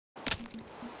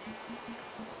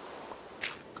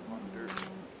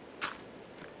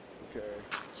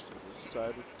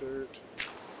side with dirt.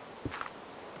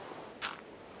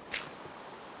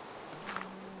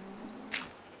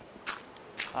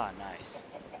 Ah, nice.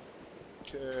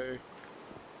 Okay.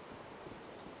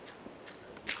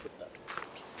 Put that in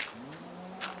dirt.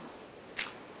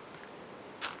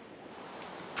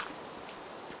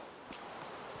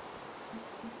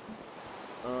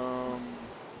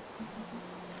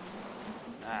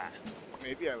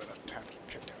 Maybe I would have time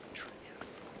to cut down a tree.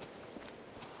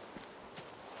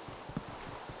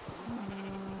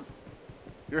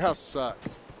 Your house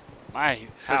sucks. My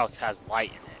house has light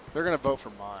in it. They're gonna vote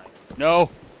for mine. No.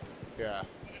 Yeah.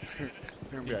 They're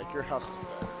gonna be like, your house is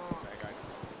better. Like,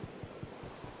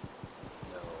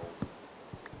 No.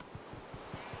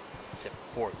 Except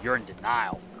for you're in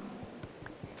denial.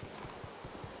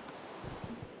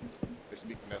 They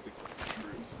speak nothing but the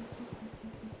truth.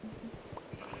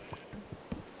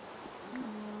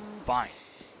 Fine.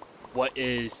 What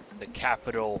is the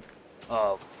capital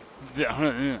of the... I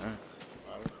don't know.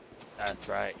 That's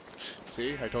right.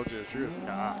 See, I told you the truth.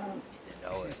 Nah, you didn't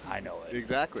know it. I know it.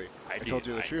 Exactly. I told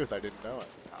you the truth. I didn't know it.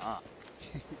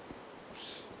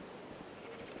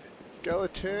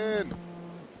 Skeleton!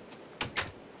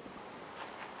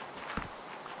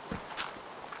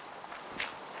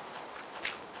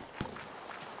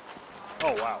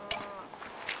 Oh, wow.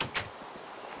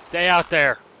 Stay out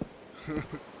there.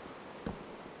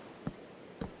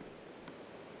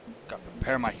 Gotta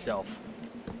prepare myself.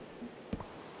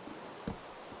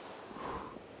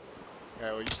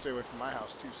 Yeah, well, you stay away from my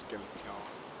house too, skeleton.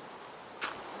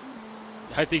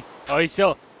 I think... Oh, he's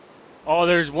still... Oh,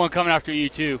 there's one coming after you,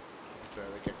 too. Sorry,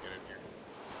 they can't get in here.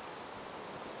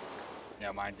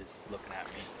 Yeah, mine's just looking at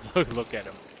me. Look at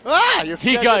him. Ah! You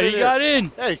He got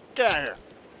in! Hey, get out of here!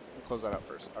 We'll close that up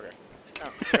first. Okay.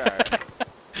 Oh, get out of here.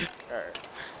 Get out of here.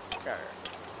 Get out of here.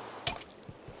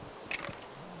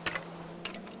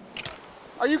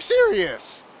 Are you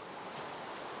serious?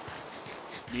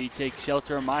 Do you take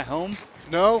shelter in my home?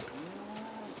 No.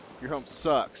 Your home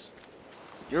sucks.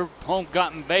 Your home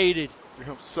got invaded. Your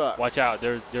home sucks. Watch out,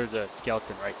 there's a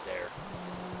skeleton right there.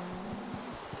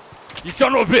 You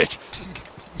son of a bitch!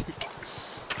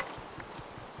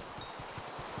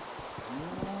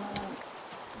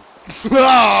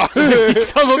 You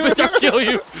son of a bitch, I'll kill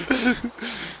you! This is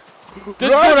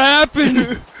gonna happen!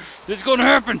 This is gonna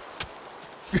happen!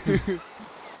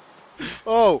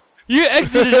 Oh! You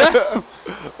exited out!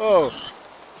 Oh!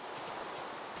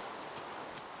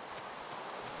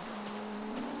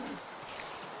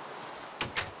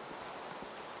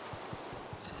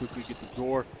 Quickly get the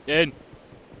door in.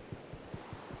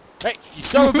 Hey, you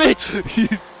son of a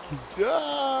bitch!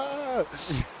 Ah!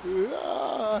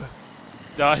 Ah!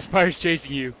 The spider's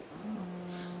chasing you.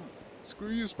 Screw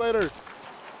you, spider!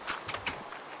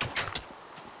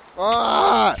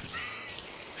 Ah!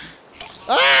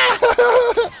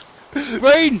 Ah!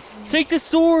 Brain, take the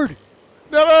sword!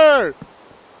 Never!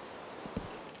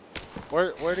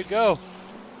 Where'd it go?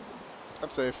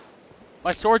 I'm safe.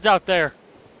 My sword's out there.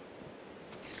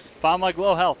 If I'm like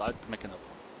low health, I'd make another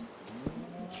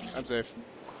one. I'm safe.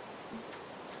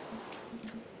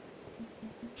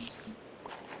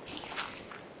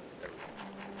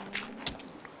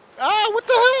 Ah, what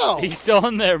the hell? He's still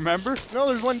in there, remember? No,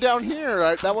 there's one down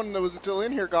here. That one that was still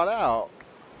in here got out.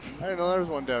 I didn't know there was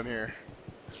one down here.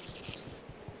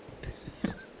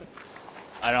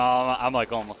 I know, I'm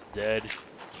like almost dead.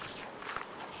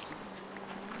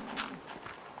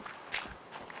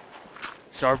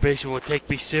 Starvation will take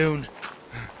me soon.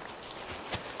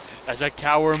 As I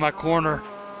cower in my corner.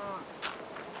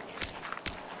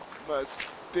 Must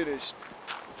finish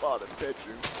bottom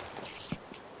bedroom.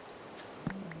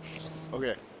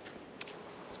 Okay.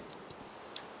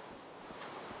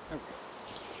 There we go.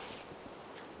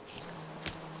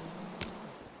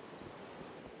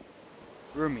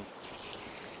 Roomy.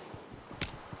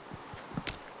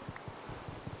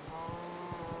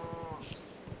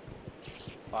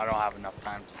 I don't have enough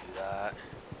time to do that.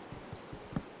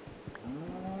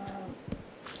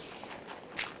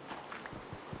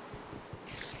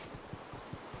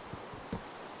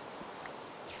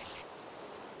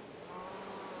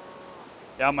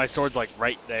 Yeah, my sword's like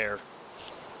right there.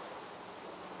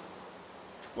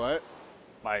 What?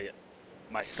 My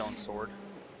stone sword.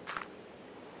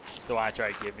 The one I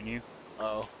tried giving you.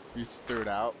 Oh, you threw it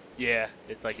out? Yeah,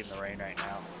 it's like in the rain right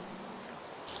now.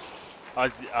 I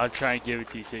was trying to give it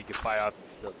to you so you could fight off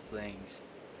those things,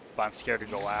 but I'm scared to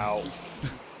go out.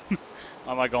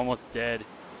 I'm like almost dead.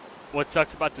 What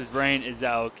sucks about this rain is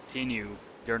that it'll continue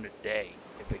during the day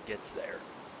if it gets there,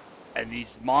 and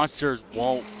these monsters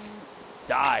won't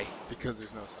die Because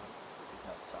there's no sun.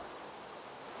 no sun.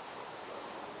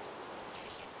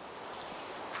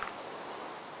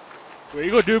 What are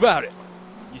you gonna do about it?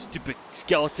 You stupid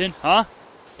skeleton, huh?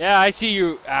 Yeah, I see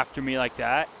you after me like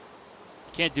that.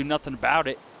 You can't do nothing about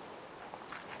it.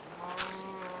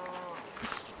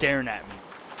 He's staring at me.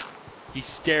 He's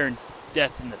staring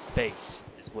death in the face,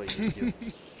 is what he's doing.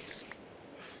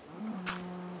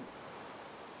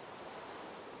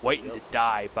 Waiting to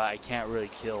die, but I can't really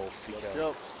kill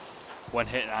because one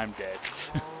hit and I'm dead.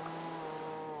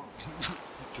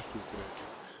 He's just looking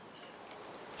at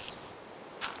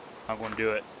I'm gonna do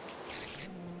it.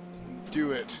 you.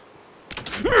 Do it.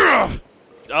 Oh,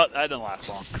 that didn't last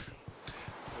long.